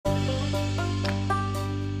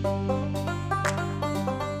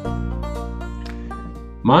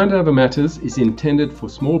Mind Over Matters is intended for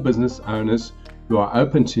small business owners who are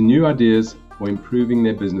open to new ideas for improving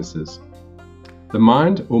their businesses. The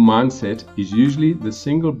mind or mindset is usually the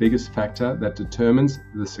single biggest factor that determines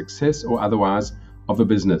the success or otherwise of a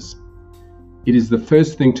business. It is the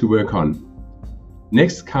first thing to work on.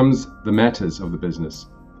 Next comes the matters of the business: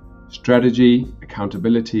 strategy,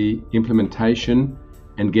 accountability, implementation,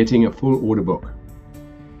 and getting a full order book,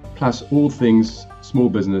 plus all things small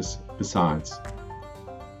business besides.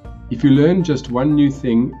 If you learn just one new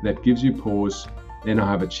thing that gives you pause, then I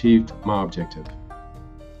have achieved my objective.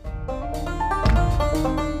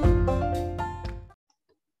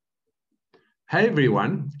 Hey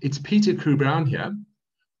everyone, it's Peter Crew-Brown here.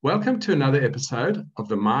 Welcome to another episode of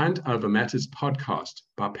the Mind Over Matters podcast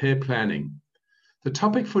by Pair Planning. The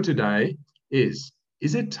topic for today is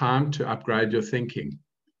it time to upgrade your thinking?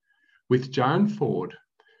 With Joanne Ford,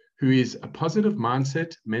 who is a positive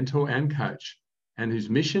mindset mentor and coach, and whose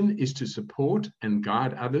mission is to support and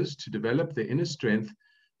guide others to develop their inner strength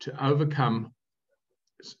to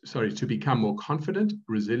become more confident,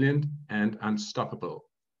 resilient, and unstoppable.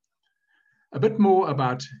 A bit more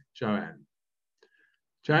about Joanne.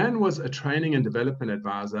 Joanne was a training and development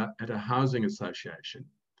advisor at a housing association,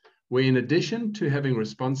 where in addition to having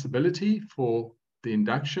responsibility for the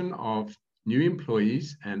induction of new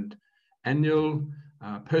employees and annual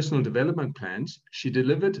personal development plans, she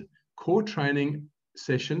delivered core training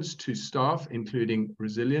sessions to staff, including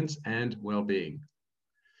resilience and well-being.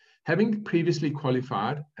 Having previously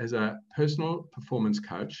qualified as a personal performance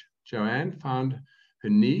coach, Joanne found her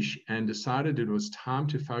niche and decided it was time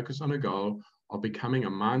to focus on a goal of becoming a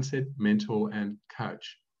mindset mentor and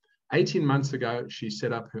coach. 18 months ago, she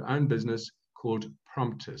set up her own business called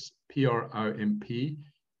Promptus, Promptus.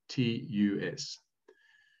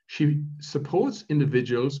 She supports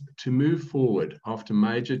individuals to move forward after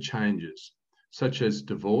major changes, such as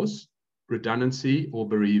divorce, redundancy, or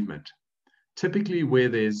bereavement, typically where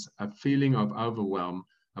there's a feeling of overwhelm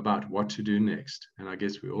about what to do next. And I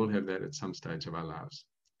guess we all have that at some stage of our lives.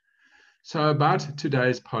 So about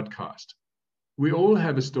today's podcast, we all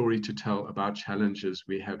have a story to tell about challenges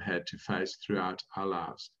we have had to face throughout our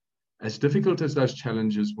lives. As difficult as those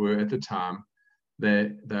challenges were at the time,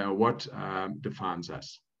 they are what defines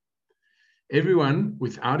us. Everyone,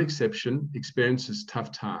 without exception, experiences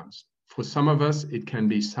tough times. For some of us, it can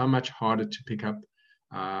be so much harder to pick up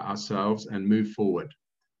ourselves and move forward.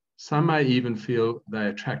 Some may even feel they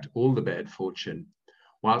attract all the bad fortune,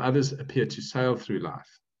 while others appear to sail through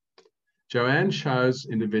life. Joanne shows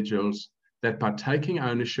individuals that by taking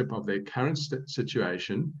ownership of their current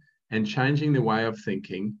situation and changing their way of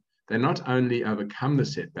thinking, they not only overcome the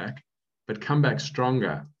setback, but come back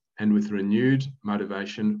stronger and with renewed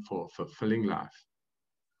motivation for fulfilling life.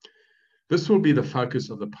 This will be the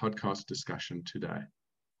focus of the podcast discussion today.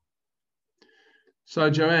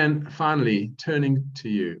 So Joanne, finally, turning to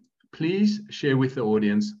you, please share with the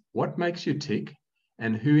audience what makes you tick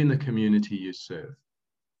and who in the community you serve.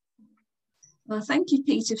 Well, thank you,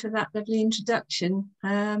 Peter, for that lovely introduction.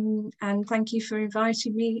 And thank you for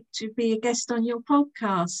inviting me to be a guest on your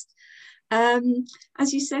podcast.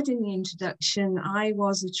 As you said in the introduction, I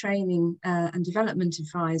was a training and development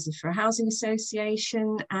advisor for a housing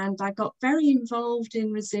association, and I got very involved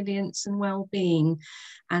in resilience and well-being,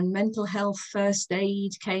 and mental health first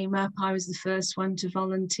aid came up. I was the first one to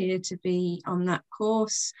volunteer to be on that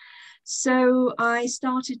course. So I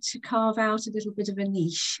started to carve out a little bit of a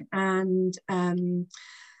niche, and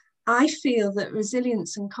I feel that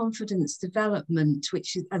resilience and confidence development,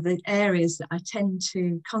 which are the areas that I tend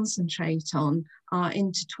to concentrate on, are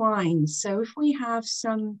intertwined. So if we have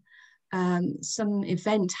some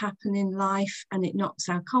event happen in life and it knocks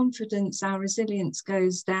our confidence, our resilience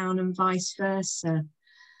goes down, and vice versa.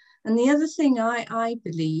 And the other thing I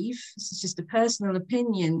believe, this is just a personal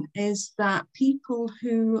opinion, is that people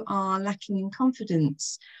who are lacking in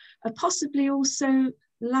confidence are possibly also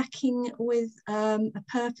lacking with a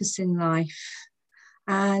purpose in life.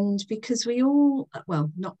 And because we all,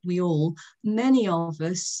 well, not we all, many of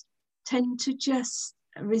us tend to just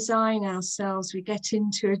resign ourselves. We get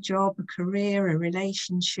into a job, a career, a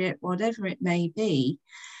relationship, whatever it may be,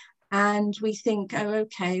 and we think, oh,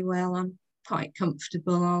 okay, well, I'm quite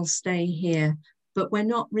comfortable, I'll stay here. But we're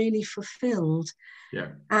not really fulfilled. Yeah.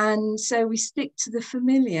 And so we stick to the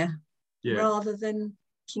familiar rather than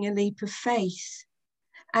taking a leap of faith.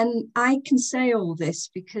 And I can say all this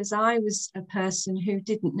because I was a person who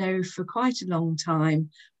didn't know for quite a long time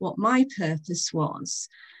what my purpose was.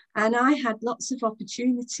 And I had lots of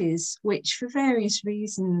opportunities, which for various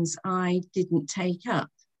reasons I didn't take up.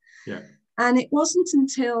 Yeah. And it wasn't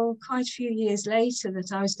until quite a few years later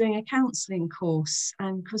that I was doing a counselling course,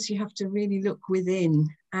 and because you have to really look within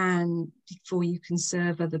and before you can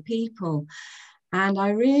serve other people. And I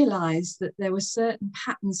realised that there were certain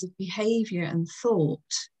patterns of behaviour and thought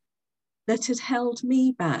that had held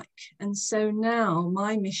me back. And so now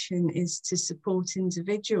my mission is to support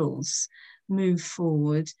individuals move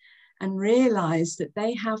forward and realise that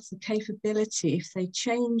they have the capability, if they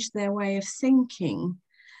change their way of thinking,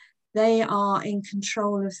 they are in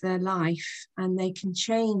control of their life, and they can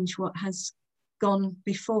change what has gone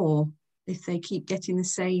before if they keep getting the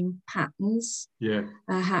same patterns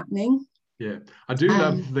happening. Yeah, I do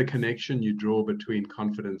love the connection you draw between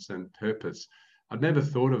confidence and purpose. I'd never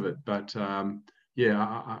thought of it, but I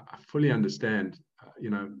fully understand.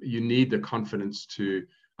 You need the confidence to,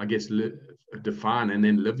 I guess, define and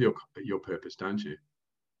then live your purpose, don't you?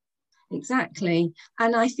 Exactly.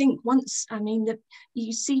 And I think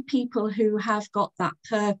you see people who have got that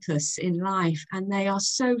purpose in life and they are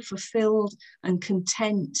so fulfilled and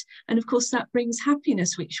content. And of course, that brings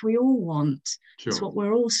happiness, which we all want. Sure. It's what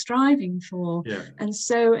we're all striving for. Yeah. And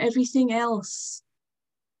so everything else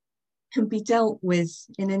can be dealt with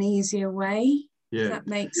in an easier way. Yeah. Does that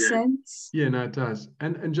make sense? Yeah, no, it does.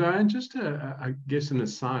 And Joanne, just I guess an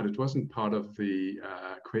aside, it wasn't part of the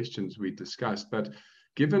questions we discussed, but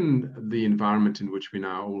given the environment in which we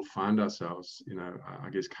now all find ourselves, I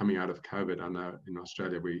guess coming out of COVID, I know in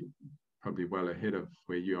Australia we probably well ahead of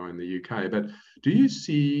where you are in the UK, but do you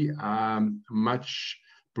see much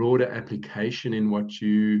broader application in what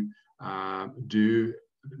you do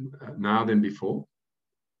now than before?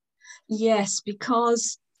 Yes,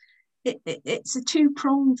 because it's a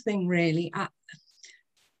two-pronged thing, really.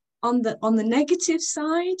 On the negative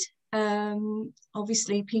side,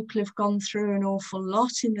 obviously people have gone through an awful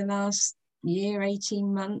lot in the last year,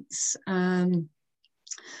 18 months, and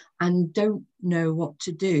don't know what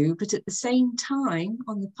to do. But at the same time,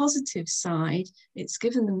 on the positive side, it's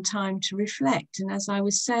given them time to reflect. And as I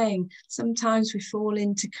was saying, sometimes we fall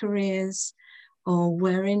into careers or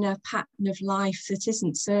we're in a pattern of life that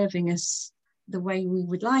isn't serving us the way we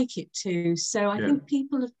would like it to. So I think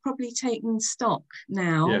people have probably taken stock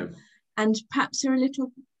now and perhaps are a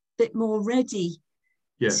little bit more ready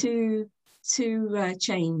to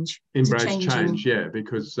change. Embrace change,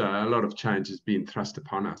 because a lot of change has been thrust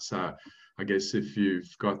upon us. So I guess if you've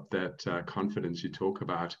got that confidence you talk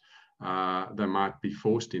about, they might be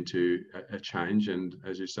forced into a change. And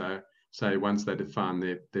as you say once they define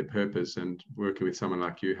their purpose, and working with someone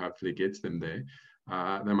like you hopefully gets them there,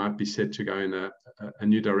 they might be set to go in a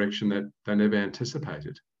new direction that they never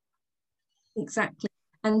anticipated. Exactly.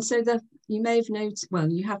 And so you may have noticed,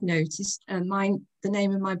 you have noticed, the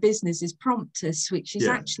name of my business is Promptus, which is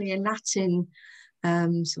actually a Latin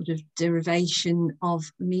sort of derivation of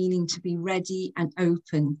meaning to be ready and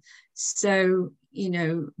open. So,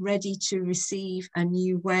 ready to receive a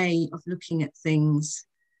new way of looking at things.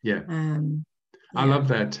 I love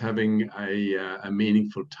that, having a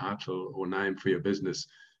meaningful title or name for your business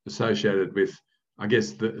associated with, I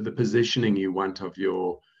guess, the positioning you want of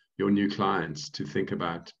your new clients to think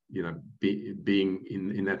about, being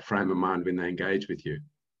in that frame of mind when they engage with you.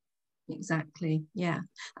 Exactly. Yeah.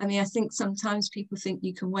 I mean, I think sometimes people think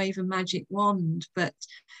you can wave a magic wand, but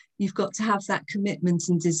you've got to have that commitment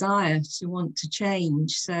and desire to want to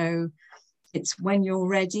change. So it's when you're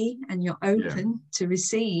ready and you're open to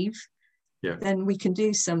receive, then we can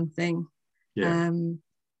do something. I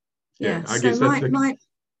guess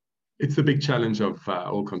it's the big challenge of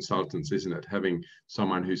all consultants, isn't it? Having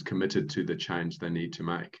someone who's committed to the change they need to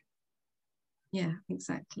make. Yeah,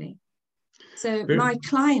 exactly. So my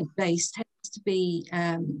client base tends to be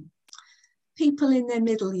people in their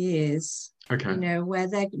middle years, where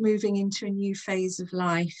they're moving into a new phase of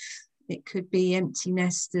life. It could be empty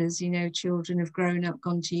nesters, children have grown up,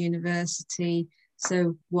 gone to university.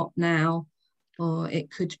 So what now? Or it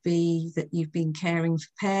could be that you've been caring for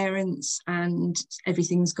parents and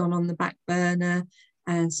everything's gone on the back burner.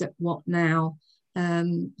 And so what now?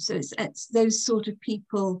 So it's those sort of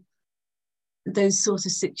people, those sort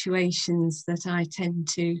of situations that I tend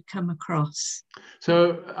to come across.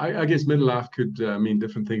 So I guess midlife could mean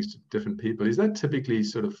different things to different people. Is that typically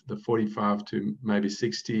sort of the 45 to maybe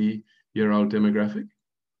 60-year-old demographic?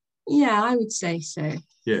 Yeah, I would say so.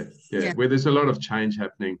 Yeah. Where there's a lot of change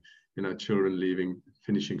happening, children leaving,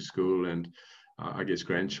 finishing school, and I guess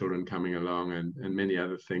grandchildren coming along, and many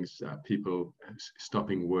other things, people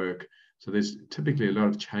stopping work. So there's typically a lot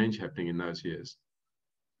of change happening in those years.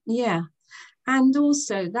 Yeah. And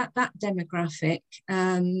also that demographic,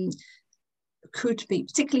 could be,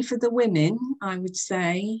 particularly for the women, I would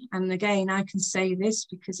say, and again, I can say this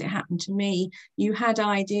because it happened to me, you had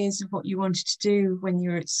ideas of what you wanted to do when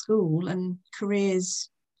you were at school, and careers,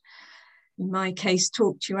 in my case,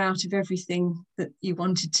 talked you out of everything that you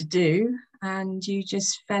wanted to do, and you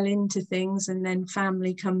just fell into things, and then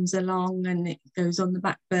family comes along and it goes on the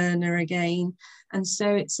back burner again. And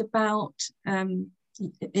so it's about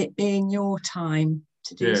it being your time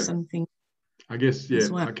to do something. I guess,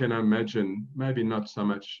 well. I can imagine, maybe not so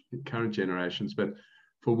much in current generations, but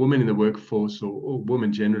for women in the workforce, or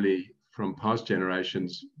women generally from past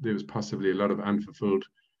generations, there was possibly a lot of unfulfilled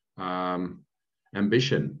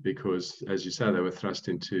ambition, because, as you say, they were thrust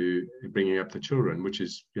into bringing up the children, which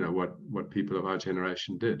is, you know, what people of our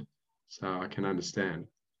generation did. So I can understand.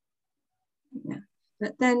 Yeah.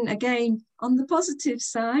 But then again, on the positive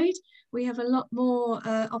side, we have a lot more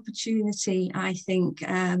opportunity, I think.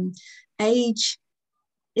 Age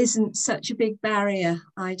isn't such a big barrier,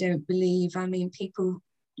 I don't believe. I mean, people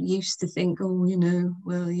used to think, oh, you know,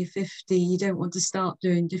 well, you're 50, you don't want to start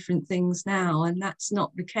doing different things now. And that's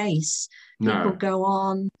not the case. No. People go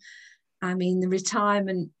on. I mean, the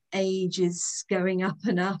retirement age is going up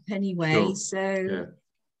and up anyway. Sure. So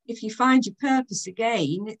if you find your purpose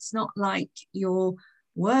again, it's not like you're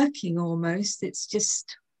working almost, it's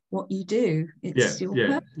just what you do. It's your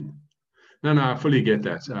purpose. No, I fully get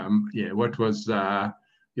that. What was,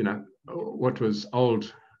 what was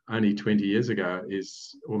old only 20 years ago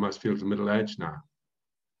is almost feels middle age now.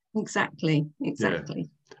 Exactly. Yeah.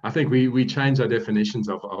 I think we change our definitions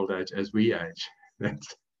of old age as we age.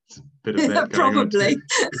 That's a bit of that going probably.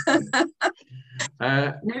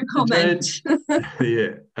 No comment.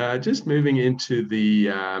 Just moving into the,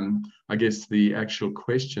 I guess, the actual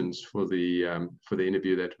questions for the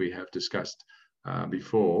interview that we have discussed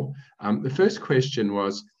before. The first question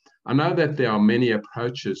was, I know that there are many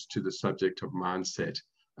approaches to the subject of mindset.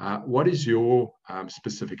 What is your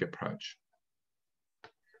specific approach?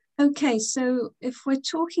 Okay, so if we're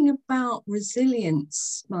talking about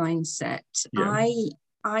resilience mindset,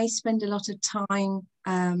 I spend a lot of time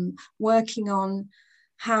working on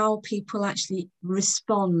how people actually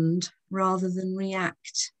respond rather than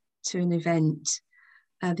react to an event,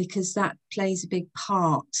 because that plays a big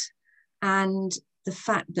part. And the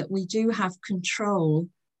fact that we do have control,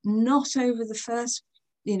 not over the first,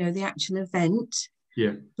 the actual event,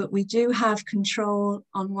 but we do have control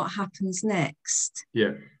on what happens next.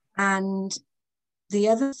 And the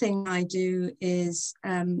other thing I do is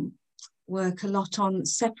work a lot on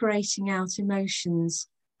separating out emotions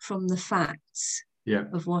from the facts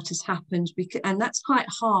of what has happened, and that's quite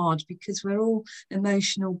hard because we're all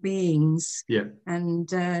emotional beings. And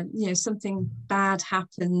something bad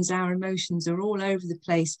happens, our emotions are all over the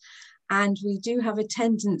place, and we do have a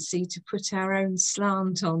tendency to put our own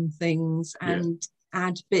slant on things and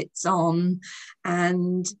add bits on,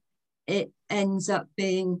 and it ends up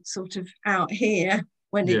being sort of out here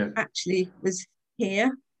when it actually was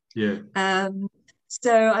here.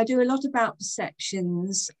 So I do a lot about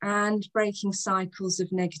perceptions and breaking cycles of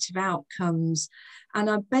negative outcomes, and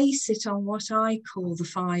I base it on what I call the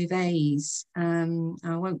 5 A's. I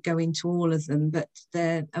won't go into all of them, but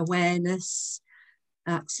they're awareness,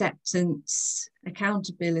 acceptance,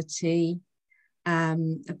 accountability,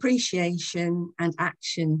 appreciation, and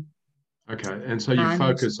action. Okay, and so you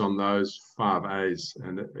focus on those 5 A's,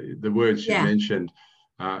 and the words you mentioned.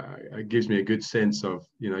 It gives me a good sense of,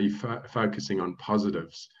 you focusing on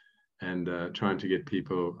positives and trying to get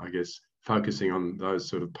people, I guess, focusing on those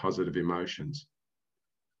sort of positive emotions.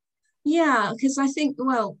 Yeah, because I think,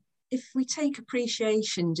 well, if we take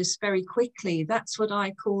appreciation just very quickly, that's what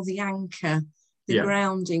I call the anchor, the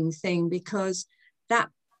grounding thing, because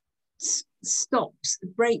that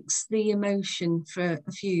breaks the emotion for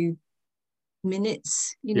a few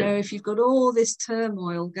minutes. If you've got all this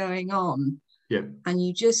turmoil going on, and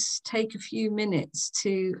you just take a few minutes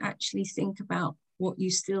to actually think about what you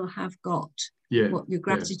still have got, what your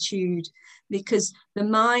gratitude, because the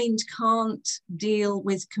mind can't deal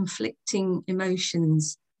with conflicting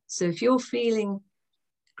emotions. So if you're feeling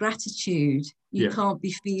gratitude, you can't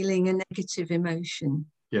be feeling a negative emotion.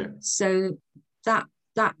 So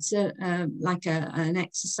that's an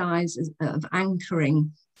exercise of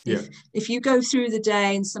anchoring. If you go through the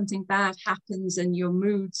day and something bad happens and your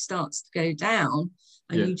mood starts to go down,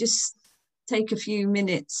 and you just take a few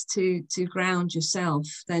minutes to ground yourself,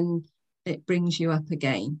 then it brings you up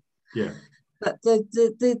again. But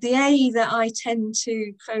the A that I tend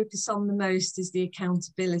to focus on the most is the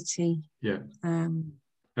accountability. And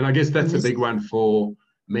I guess that's a big one for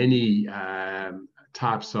many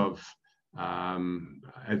types of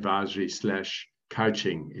advisory /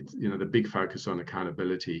 coaching. It's, you know, the big focus on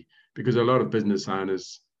accountability, because a lot of business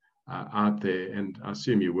owners out there, and I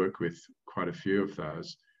assume you work with quite a few of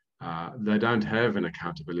those, they don't have an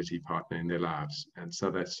accountability partner in their lives, and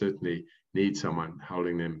so they certainly need someone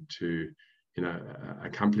holding them to, you know,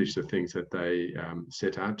 accomplish the things that they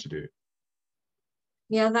set out to do.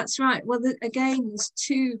 Yeah, that's right. Well, again, there's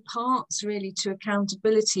two parts really to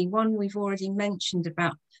accountability. One we've already mentioned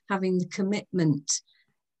about having the commitment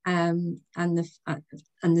and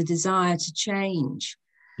the desire to change.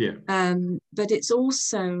 Yeah. But it's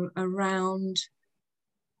also around,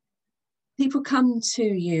 people come to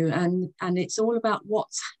you and it's all about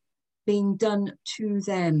what's being done to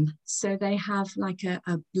them. So they have like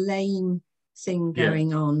a blame thing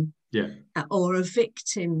going on. Yeah. Or a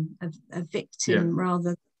victim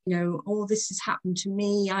rather, you know, oh, this has happened to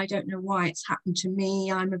me. I don't know why it's happened to me.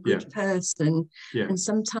 I'm a good person. Yeah. And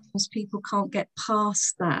sometimes people can't get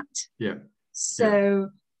past that. Yeah.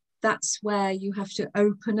 So that's where you have to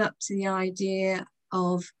open up to the idea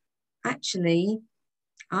of, actually,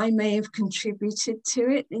 I may have contributed to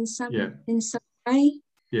it in some way.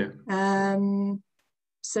 Yeah.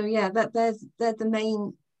 So yeah, they're the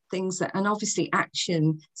main things that, and obviously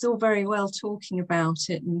action. It's all very well talking about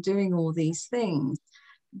it and doing all these things,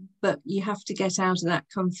 but you have to get out of that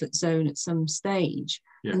comfort zone at some stage.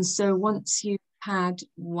 And so once you've had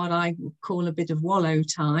what I call a bit of wallow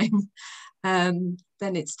time, then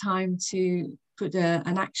it's time to put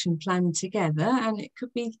an action plan together, and it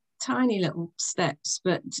could be tiny little steps,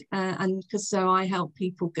 but and because so I help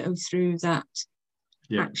people go through that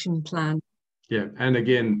action plan. Yeah, and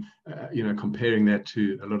again, you know, comparing that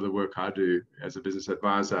to a lot of the work I do as a business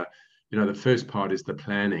advisor, you know, the first part is the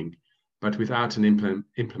planning, but without an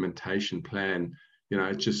implementation plan, you know,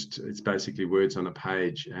 it's basically words on a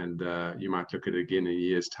page, and you might look at it again in a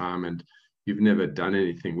year's time, and you've never done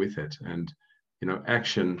anything with it. And you know,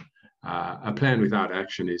 action, a plan without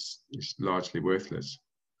action is largely worthless.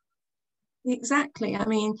 Exactly. I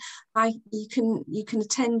mean, you can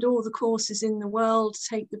attend all the courses in the world,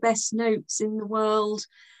 take the best notes in the world,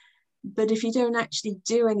 but if you don't actually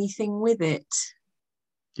do anything with it,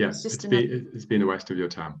 it's been a waste of your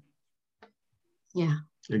time. Yeah.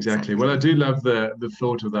 Exactly. Well, I do love the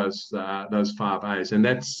thought of those 5 A's, and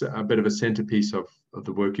that's a bit of a centerpiece of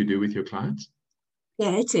the work you do with your clients.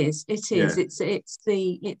 Yeah, it is. Yeah. It's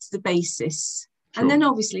the basis. Sure. And then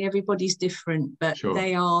obviously everybody's different, but sure.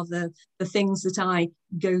 They are the things that I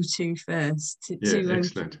go to first to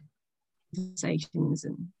excellent conversations.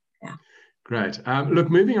 And great. Look,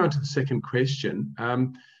 moving on to the second question.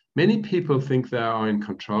 Many people think they are in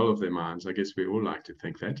control of their minds. I guess we all like to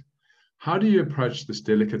think that. How do you approach this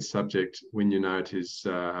delicate subject when you know it is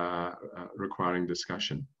requiring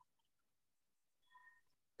discussion?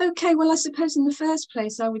 Okay, well, I suppose in the first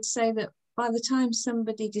place, I would say that by the time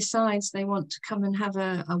somebody decides they want to come and have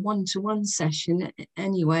a one-to-one session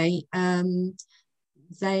anyway,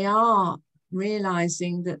 they are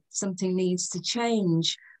realizing that something needs to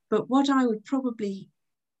change. But what I would probably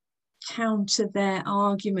counter their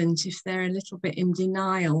argument, if they're a little bit in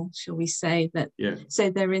denial, shall we say, that say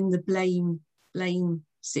they're in the blame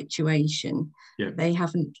situation, they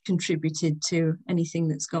haven't contributed to anything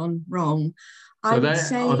that's gone wrong. So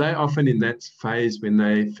are they often in that phase when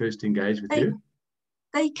they first engage with you?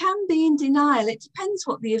 They can be in denial. It depends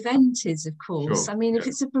what the event is, of course. Sure. I mean, if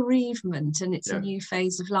it's a bereavement and it's a new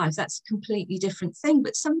phase of life, that's a completely different thing.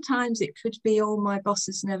 But sometimes it could be, oh, my boss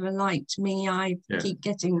has never liked me. I keep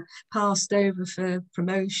getting passed over for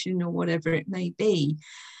promotion or whatever it may be.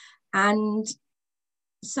 And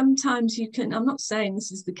sometimes you can, I'm not saying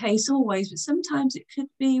this is the case always, but sometimes it could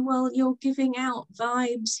be, well, you're giving out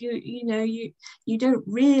vibes, you don't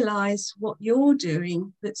realize what you're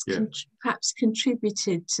doing that's perhaps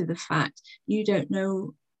contributed to the fact you don't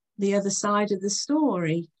know the other side of the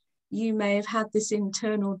story. You may have had this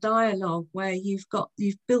internal dialogue where you've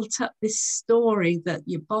built up this story that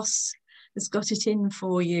your boss has got it in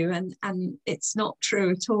for you, and it's not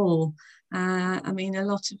true at all. I mean, a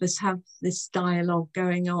lot of us have this dialogue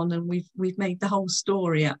going on, and we've made the whole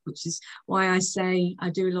story up, which is why I say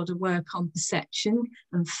I do a lot of work on perception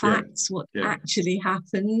and facts, what actually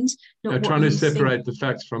happened. Not trying to separate the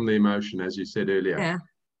facts from the emotion, as you said earlier.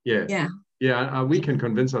 Yeah. We can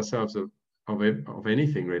convince ourselves of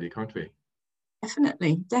anything, really, can't we?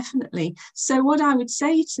 Definitely. So what I would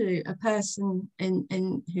say to a person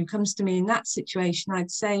in who comes to me in that situation, I'd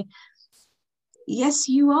say, yes,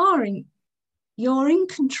 you're in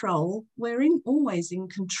control. We're always in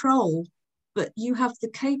control, but you have the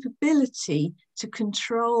capability to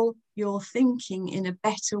control your thinking in a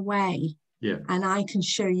better way. Yeah. And I can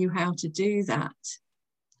show you how to do that.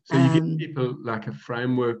 So you give people like a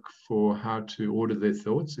framework for how to order their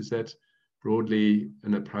thoughts. Is that broadly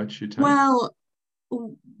an approach you take? Well,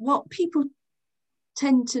 what people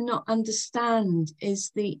tend to not understand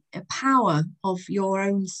is the power of your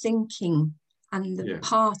own thinking and the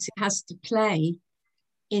part it has to play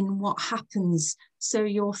in what happens. So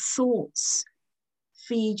your thoughts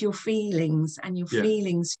feed your feelings, and your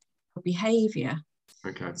feelings your behavior.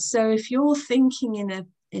 Okay. So if you're thinking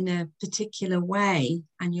in a particular way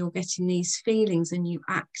and you're getting these feelings and you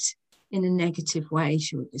act in a negative way,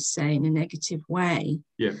 should we just say, in a negative way,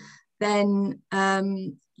 then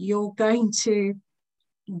you're going to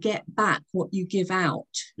get back what you give out.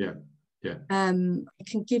 I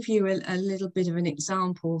can give you a little bit of an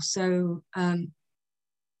example. So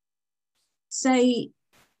say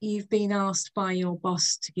you've been asked by your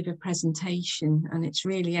boss to give a presentation and it's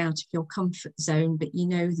really out of your comfort zone, but you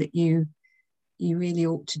know that you really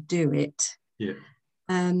ought to do it.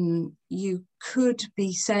 You could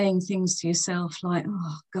be saying things to yourself like,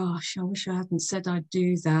 oh gosh, I wish I hadn't said I'd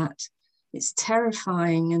do that. It's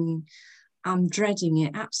terrifying and I'm dreading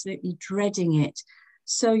it, absolutely dreading it.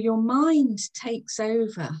 So your mind takes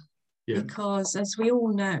over because, as we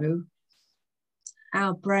all know,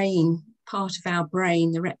 our brain, part of our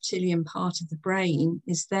brain, the reptilian part of the brain,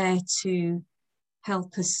 is there to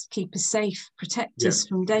help us, keep us safe, protect us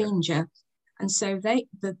from danger. And so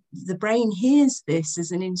the brain hears this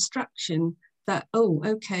as an instruction that, oh,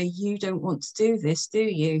 okay, you don't want to do this, do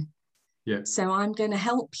you? So I'm going to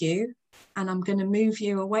help you and I'm going to move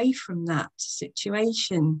you away from that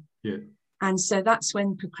situation. And so that's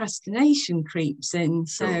when procrastination creeps in.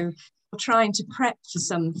 So you're trying to prep for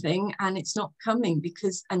something and it's not coming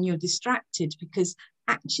and you're distracted because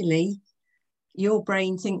actually your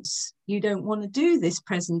brain thinks you don't want to do this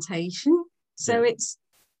presentation. So it's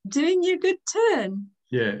doing you a good turn.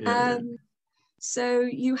 So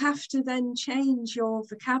you have to then change your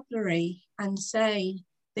vocabulary and say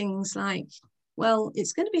things like, well,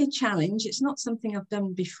 it's going to be a challenge. It's not something I've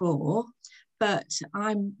done before, but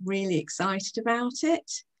I'm really excited about it.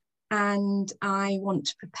 And I want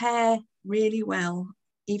to prepare really well.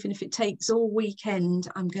 Even if it takes all weekend,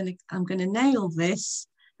 I'm going to nail this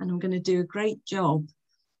and I'm going to do a great job.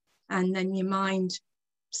 And then your mind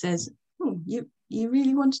says, oh, you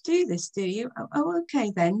really want to do this, do you? Oh,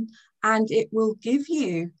 okay then. And it will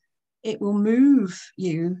move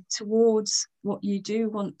you towards what you do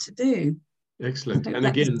want to do. Excellent. And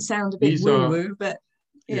that again, sound a bit woo-woo, but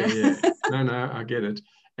No, I get it.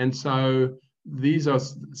 And so these are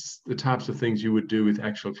the types of things you would do with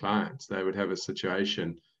actual clients. They would have a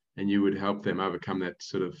situation and you would help them overcome that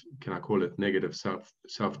sort of, can I call it, negative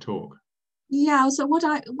self-talk? Yeah, so what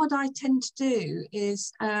I tend to do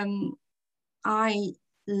is I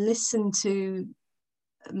listen to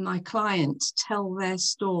my clients tell their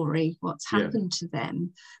story, what's happened to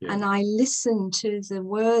them, and I listen to the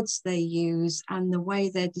words they use and the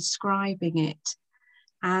way they're describing it.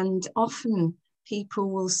 And often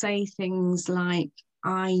people will say things like,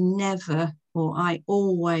 I never, or I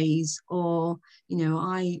always, or, you know,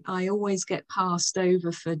 I always get passed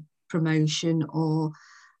over for promotion, or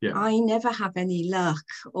I never have any luck,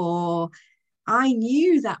 or I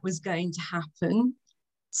knew that was going to happen.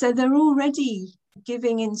 So they're already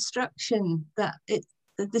giving instruction that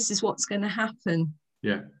this is what's going to happen.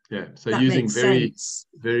 So that using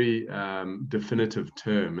very definitive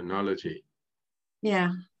terminology.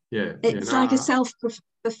 It's like a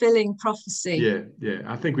self-fulfilling prophecy.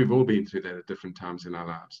 I think we've all been through that at different times in our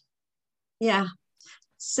lives.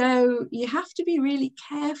 So you have to be really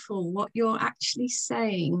careful what you're actually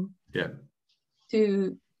saying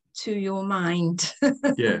to your mind.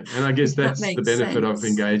 And I guess that's the benefit of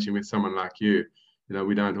engaging with someone like you. You know,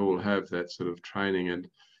 we don't all have that sort of training, and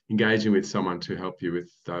engaging with someone to help you with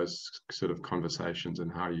those sort of conversations and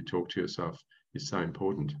how you talk to yourself is so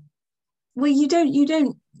important. Well, you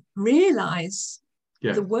don't realize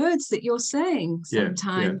the words that you're saying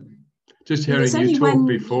sometimes. Just hearing you talk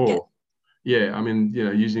before. I mean, you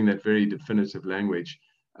know, using that very definitive language,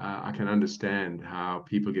 I can understand how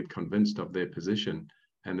people get convinced of their position,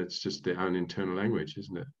 and it's just their own internal language,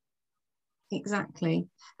 isn't it? Exactly.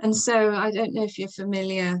 And so I don't know if you're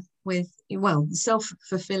familiar with, well, the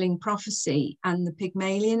self-fulfilling prophecy and the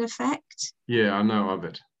Pygmalion effect. I know of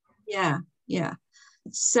it.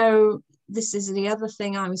 So this is the other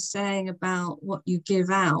thing I was saying about what you give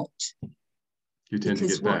out. You tend to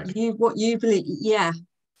get back. What you believe,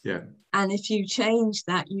 And if you change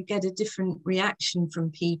that, you get a different reaction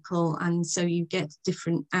from people, and so you get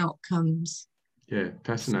different outcomes.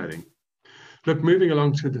 Fascinating. Look, moving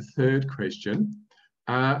along to the third question.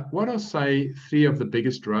 What are, say, 3 of the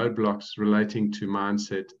biggest roadblocks relating to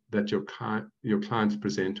mindset that your clients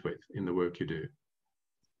present with in the work you do?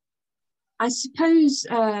 I suppose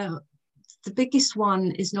the biggest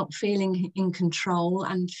one is not feeling in control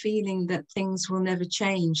and feeling that things will never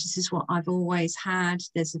change. This is what I've always had.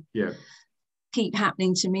 Keep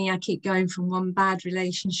happening to me. I keep going from one bad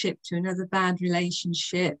relationship to another bad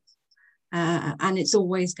relationship, and it's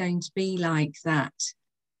always going to be like that.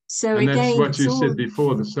 So and again, that's what you said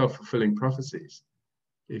before, the self-fulfilling prophecies.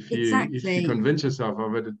 If you convince yourself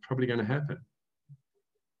of it, it's probably going to happen.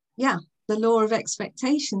 Yeah, the law of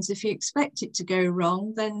expectations. If you expect it to go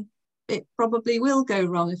wrong, then it probably will go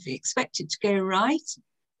wrong. If you expect it to go right,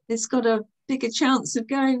 it's got a bigger chance of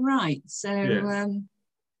going right. So again,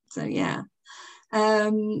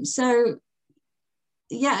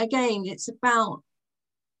 it's about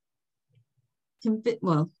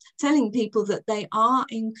telling people that they are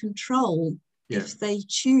in control if they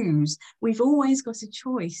choose. We've always got a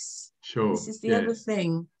choice. Sure. This is the other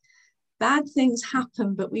thing. Bad things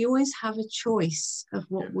happen, but we always have a choice of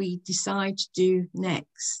what we decide to do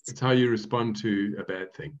next. It's how you respond to a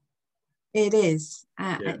bad thing. It is.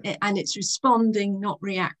 And it's responding, not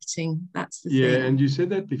reacting. That's the thing. Yeah, and you said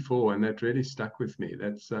that before, and that really stuck with me.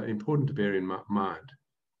 That's important to bear in mind.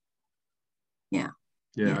 Yeah,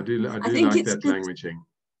 I do like that languaging.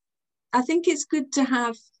 I think it's good to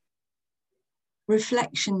have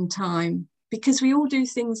reflection time, because we all do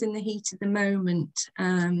things in the heat of the moment.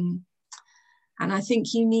 And I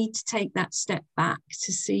think you need to take that step back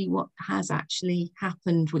to see what has actually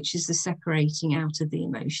happened, which is the separating out of the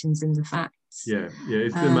emotions and the facts. Yeah,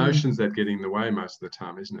 it's the emotions that get in the way most of the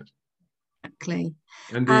time, isn't it? Exactly.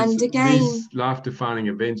 And these life-defining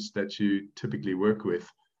events that you typically work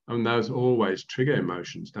with, those always trigger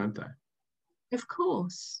emotions, don't they? Of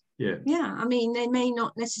course. Yeah. Yeah, I mean, they may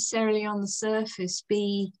not necessarily on the surface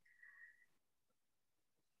be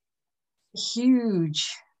huge.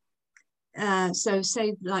 So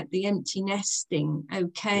say like the empty nesting,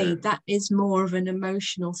 that is more of an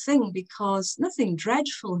emotional thing because nothing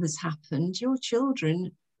dreadful has happened. Your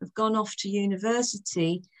children have gone off to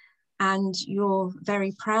university and you're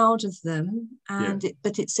very proud of them,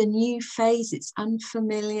 but it's a new phase, it's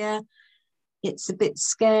unfamiliar, it's a bit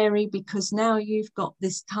scary because now you've got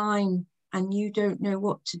this time and you don't know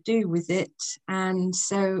what to do with it, and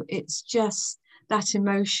so it's just that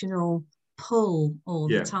emotional pull all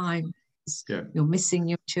the time. You're missing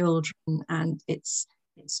your children and it's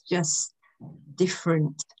just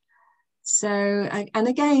different. So, and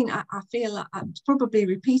again, I feel like I'm probably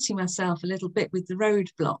repeating myself a little bit with the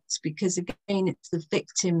roadblocks, because again, it's the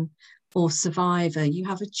victim or survivor. You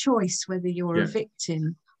have a choice whether you're a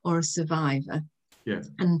victim or a survivor. Yeah.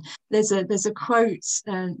 And there's a quote,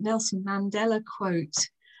 Nelson Mandela quote,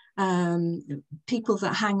 people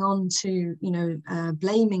that hang on to,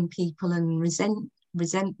 blaming people and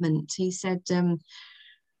resentment. He said,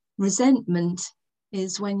 resentment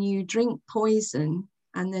is when you drink poison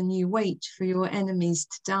and then you wait for your enemies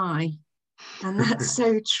to die. And that's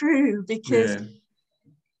so true, because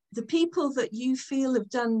the people that you feel have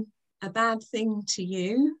done a bad thing to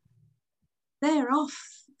you, they're off.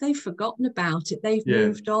 They've forgotten about it. They've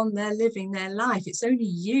moved on. They're living their life. It's only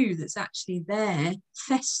you that's actually there,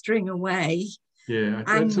 festering away. Yeah,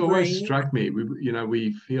 that's always struck me.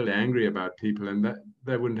 We feel angry about people, and that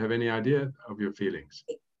they wouldn't have any idea of your feelings.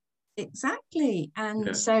 Exactly.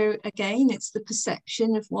 And so again, it's the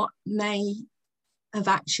perception of what may have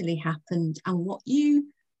actually happened and what you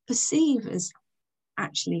perceive as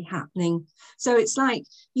actually happening. So it's like,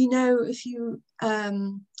 if you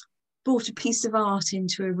brought a piece of art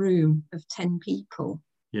into a room of 10 people,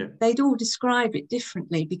 they'd all describe it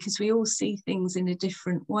differently because we all see things in a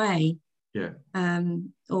different way.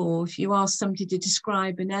 Or if you ask somebody to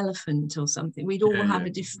describe an elephant or something, we'd all have a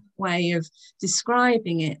different way of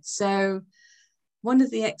describing it. So one of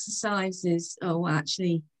the exercises,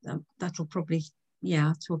 that'll probably,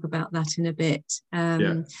 I'll talk about that in a bit.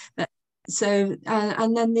 And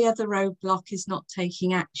then the other roadblock is not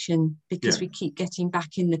taking action, because we keep getting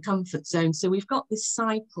back in the comfort zone. So we've got this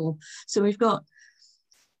cycle. So we've got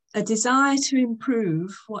a desire to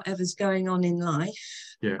improve whatever's going on in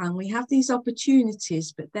life. And we have these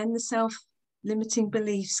opportunities, but then the self-limiting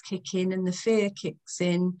beliefs kick in and the fear kicks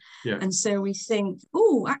in. And so we think,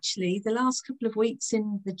 actually, the last couple of weeks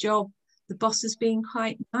in the job, the boss has been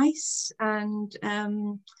quite nice, and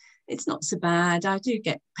it's not so bad. I do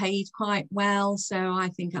get paid quite well, so I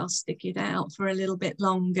think I'll stick it out for a little bit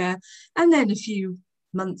longer. And then a few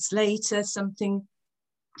months later, something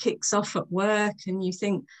kicks off at work and you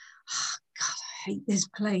think, God, I hate this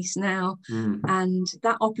place now. And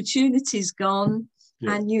that opportunity's gone.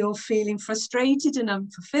 and you're feeling frustrated and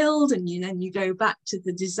unfulfilled, and then you go back to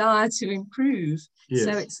the desire to improve. Yes.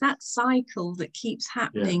 So it's that cycle that keeps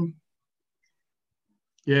happening.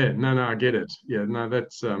 Yeah, no, I get it. Yeah, no,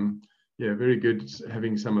 that's very good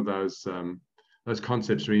having some of those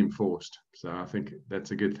concepts reinforced. So I think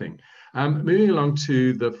that's a good thing. Moving along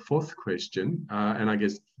to the fourth question, and I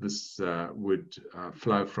guess this would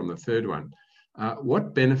flow from the third one.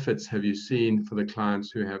 What benefits have you seen for the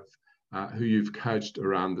clients who you've coached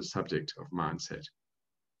around the subject of mindset?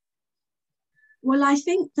 Well, I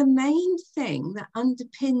think the main thing that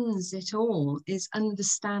underpins it all is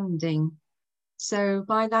understanding. So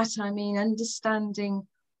by that, I mean understanding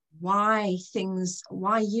why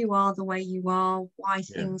you are the way you are, why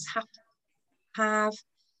things have,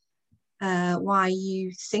 why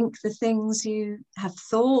you think the things you have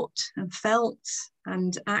thought and felt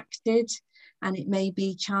and acted. And it may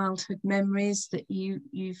be childhood memories that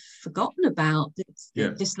you've forgotten about,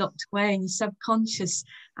 that just locked away in your subconscious,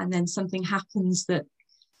 and then something happens that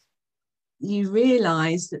you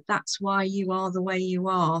realize that that's why you are the way you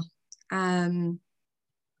are. And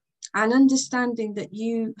understanding that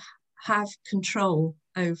you have control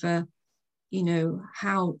over,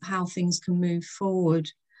 how things can move forward.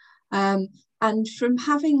 And from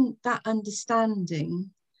having that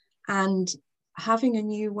understanding and having a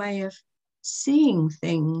new way of seeing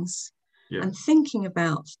things and thinking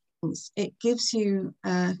about things, it gives you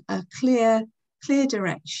a clear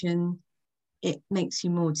direction. It makes you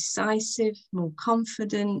more decisive, more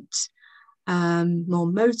confident, more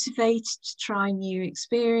motivated to try new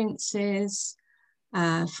experiences,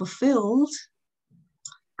 fulfilled,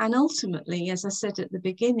 and ultimately, as I said at the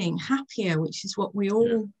beginning, happier, which is what we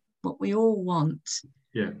all want.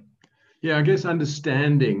 Yeah, I guess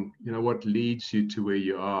understanding, what leads you to where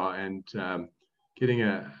you are, and getting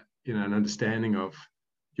an understanding of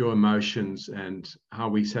your emotions and how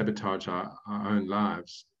we sabotage our own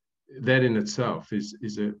lives. That in itself is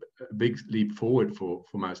a big leap forward for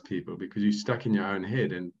most people, because you're stuck in your own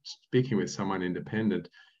head, and speaking with someone independent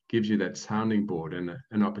gives you that sounding board and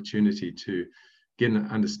an opportunity to get an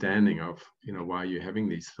understanding of, why you're having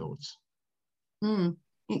these thoughts.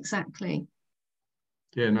 Exactly.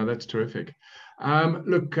 Yeah, no, that's terrific.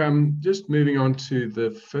 Look, just moving on to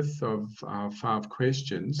the fifth of our 5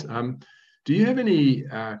 questions. Do you have any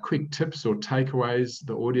quick tips or takeaways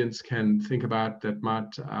the audience can think about that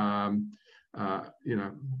might,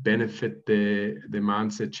 benefit their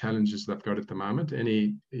mindset challenges they've got at the moment?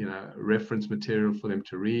 Any, reference material for them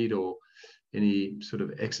to read, or any sort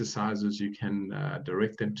of exercises you can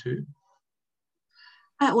direct them to?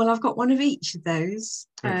 Well, I've got one of each of those.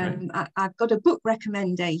 Okay. I've got a book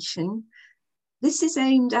recommendation. This is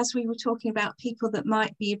aimed, as we were talking about, people that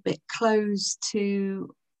might be a bit close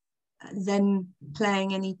to them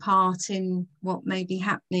playing any part in what may be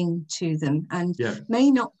happening to them, and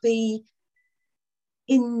may not be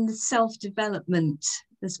in self-development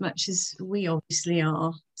as much as we obviously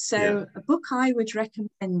are. So a book I would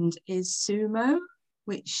recommend is SUMO,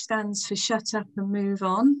 which stands for Shut Up and Move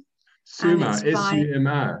On. SUMO,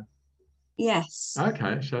 S-U-M-O. Yes.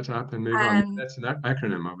 Okay, Shut Up and Move On. That's an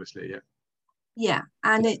acronym, obviously. Yeah,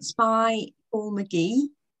 and it's by Paul McGee.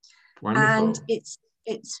 Wonderful. And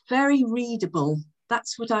it's very readable.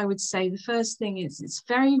 That's what I would say. The first thing is it's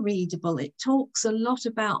very readable. It talks a lot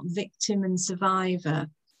about victim and survivor.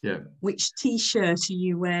 Yeah. Which T-shirt are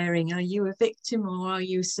you wearing? Are you a victim or are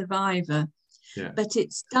you a survivor? Yeah. But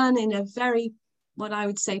it's done in a very, what I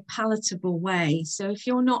would say, palatable way. So if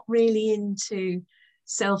you're not really into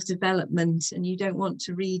self-development and you don't want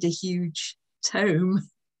to read a huge tome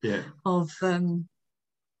of,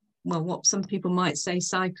 what some people might say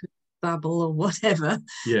psychobabble or whatever,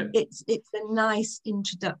 it's a nice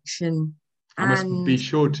introduction. I must be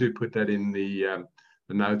sure to put that in the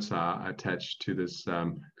notes are attached to this,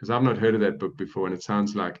 because I've not heard of that book before, and it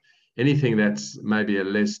sounds like anything that's maybe a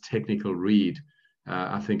less technical read,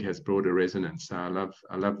 I think has broader resonance. So I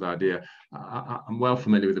love the idea. I'm well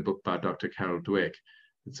familiar with the book by Dr. Carol Dweck.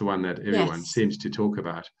 It's the one that everyone seems to talk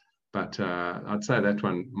about, but I'd say that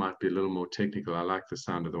one might be a little more technical. I like the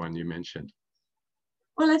sound of the one you mentioned.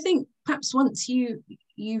 Well, I think perhaps once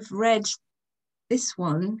you've read this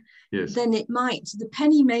one, then the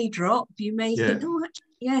penny may drop. You may think, oh, actually,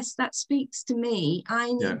 yes, that speaks to me.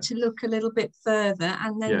 I need to look a little bit further,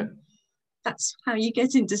 and then that's how you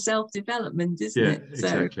get into self-development, isn't it?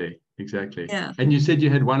 Exactly. Yeah. And you said you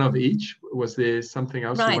had one of each. Was there something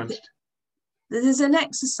else you wanted? There's an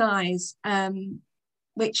exercise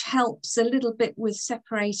which helps a little bit with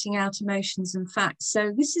separating out emotions and facts.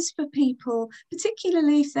 So this is for people,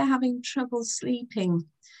 particularly if they're having trouble sleeping,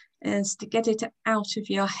 is to get it out of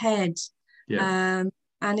your head. Yeah.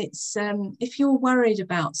 And it's if you're worried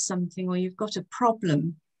about something or you've got a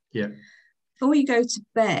problem, Yeah. before you go to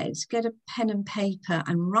bed, get a pen and paper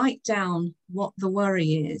and write down what the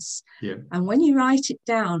worry is. Yeah. And when you write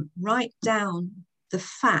down the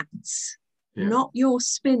facts, not your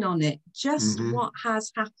spin on it, just what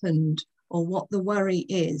has happened or what the worry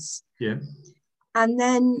is. Yeah. And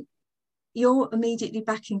then you're immediately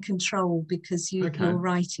back in control because you're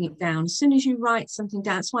writing it down. As soon as you write something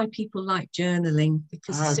down, that's why people like journaling,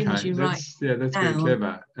 because as soon as you write that's down, very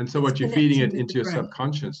clever. And so what, you're feeding it into your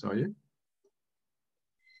subconscious, are you?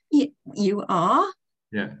 You are.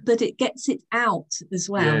 Yeah. But it gets it out as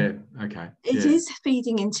well. Yeah, okay. It is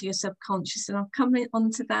feeding into your subconscious, and I'll come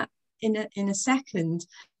on to that in a second.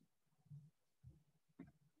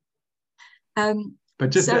 But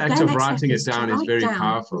just the act of writing it down is very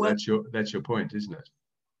powerful. That's your point, isn't it?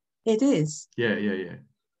 It is. Yeah.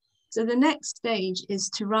 So the next stage is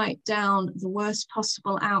to write down the worst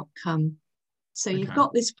possible outcome. So you've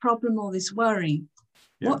got this problem or this worry.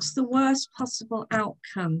 Yeah. What's the worst possible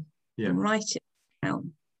outcome? Yeah. And write it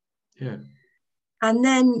down. Yeah. And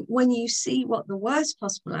then when you see what the worst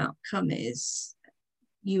possible outcome is,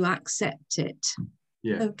 you accept it.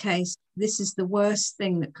 Yeah. Okay, so this is the worst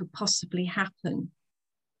thing that could possibly happen.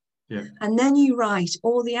 Yeah. And then you write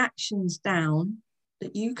all the actions down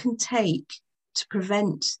that you can take to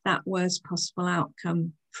prevent that worst possible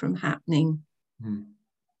outcome from happening.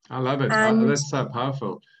 I love it. That's so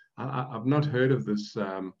powerful. I've not heard of this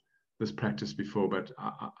this practice before, but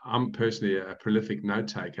I'm personally a prolific note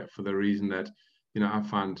taker for the reason that, I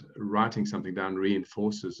find writing something down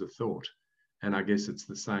reinforces a thought. And I guess it's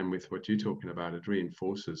the same with what you're talking about. It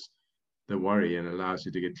reinforces the worry and allows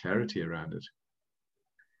you to get clarity around it.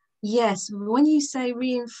 Yes, when you say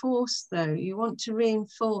reinforce, though, you want to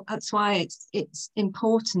reinforce. That's why it's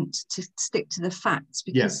important to stick to the facts,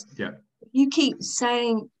 because you keep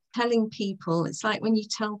telling people. It's like when you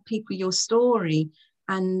tell people your story,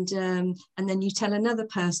 and then you tell another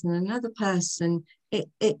person.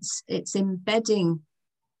 It's embedding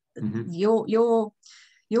your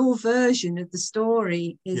version of the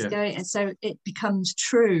story is going, and so it becomes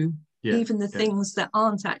true. Yeah, even the things that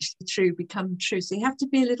aren't actually true become true. So you have to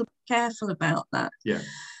be a little careful about that. Yeah.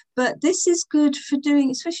 But this is good for doing,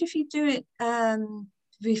 especially if you do it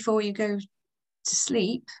before you go to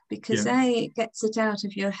sleep, because it gets it out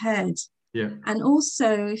of your head. Yeah. And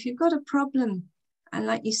also, if you've got a problem, and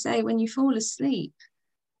like you say, when you fall asleep,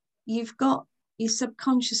 you've got your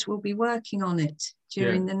subconscious will be working on it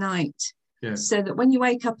during the night. Yeah. So that when you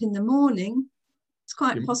wake up in the morning, it's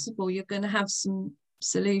quite possible you're going to have some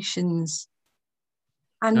solutions.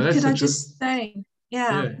 And could I just say,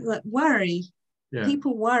 that worry,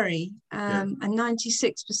 people worry, and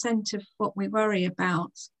 96% of what we worry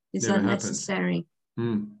about is never unnecessary.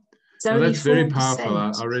 That's very powerful.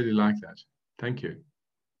 I really like that. Thank you.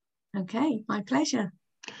 Okay, my pleasure.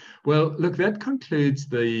 Well, look, that concludes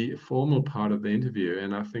the formal part of the interview,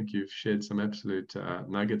 and I think you've shared some absolute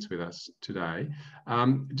nuggets with us today.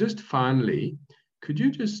 Just finally, could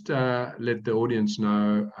you just let the audience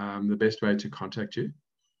know the best way to contact you?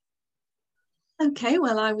 Okay,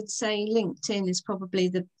 well, I would say LinkedIn is probably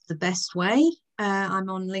the best way. I'm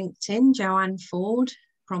on LinkedIn, Joanne Ford,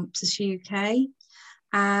 Promptus UK,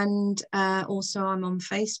 and also I'm on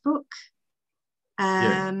Facebook.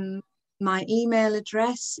 My email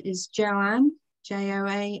address is Joanne,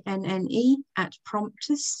 JOANNE,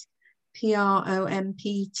 @Promptus,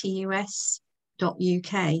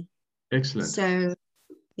 PROMPTUS.UK. Excellent. So,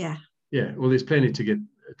 yeah. Yeah, well, there's plenty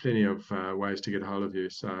of ways to get hold of you.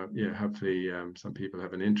 So, hopefully some people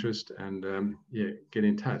have an interest and, get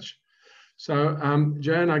in touch. So,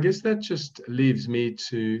 Joanne, I guess that just leaves me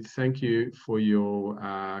to thank you for your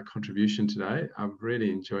contribution today. I've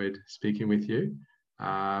really enjoyed speaking with you.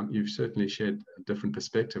 You've certainly shared a different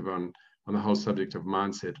perspective on the whole subject of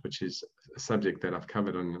mindset, which is a subject that I've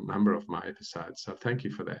covered on a number of my episodes. So thank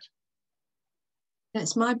you for that.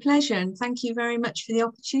 It's my pleasure, and thank you very much for the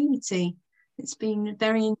opportunity. It's been a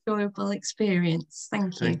very enjoyable experience.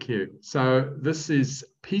 Thank you. Thank you. So this is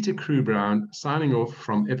Peter Crewe-Brown signing off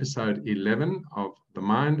from episode 11 of the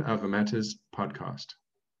Mind Over Matters podcast.